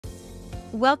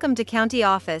Welcome to County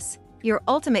Office, your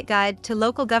ultimate guide to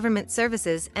local government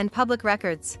services and public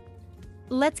records.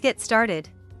 Let's get started.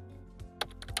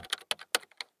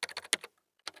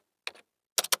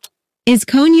 Is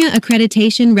COGNIA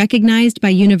accreditation recognized by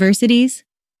universities?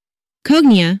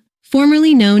 COGNIA,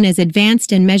 formerly known as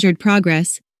Advanced and Measured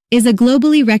Progress, is a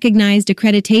globally recognized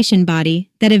accreditation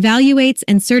body that evaluates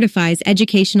and certifies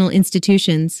educational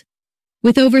institutions.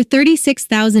 With over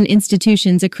 36,000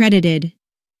 institutions accredited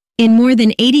in more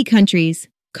than 80 countries,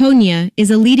 COGNIA is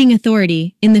a leading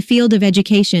authority in the field of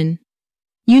education.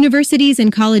 Universities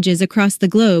and colleges across the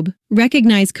globe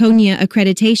recognize COGNIA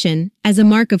accreditation as a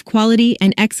mark of quality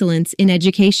and excellence in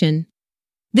education.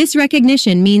 This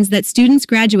recognition means that students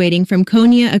graduating from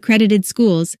COGNIA-accredited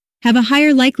schools have a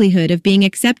higher likelihood of being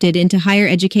accepted into higher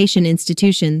education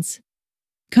institutions.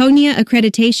 COGNIA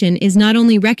accreditation is not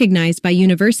only recognized by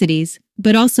universities,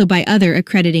 but also by other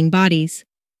accrediting bodies.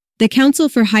 The Council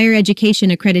for Higher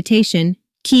Education Accreditation,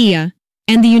 CHEA,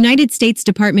 and the United States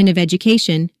Department of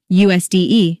Education,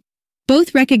 USDE,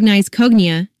 both recognize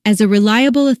COGNIA as a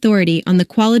reliable authority on the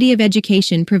quality of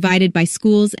education provided by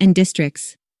schools and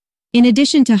districts. In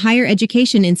addition to higher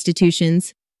education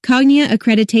institutions, COGNIA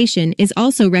accreditation is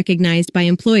also recognized by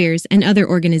employers and other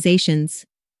organizations.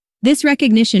 This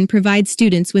recognition provides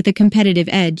students with a competitive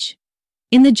edge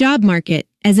in the job market,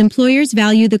 as employers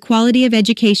value the quality of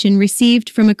education received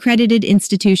from accredited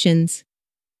institutions.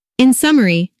 In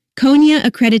summary, COGNIA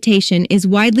accreditation is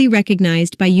widely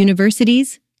recognized by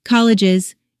universities,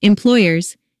 colleges,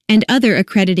 employers, and other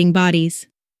accrediting bodies.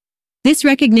 This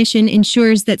recognition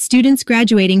ensures that students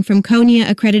graduating from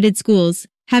COGNIA-accredited schools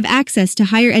have access to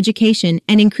higher education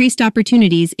and increased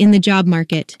opportunities in the job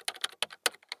market.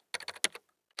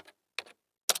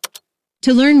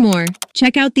 To learn more,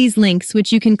 check out these links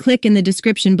which you can click in the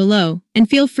description below, and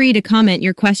feel free to comment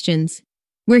your questions.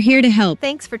 We're here to help.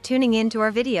 Thanks for tuning in to our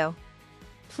video.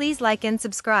 Please like and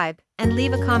subscribe, and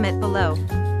leave a comment below.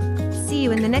 See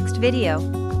you in the next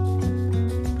video.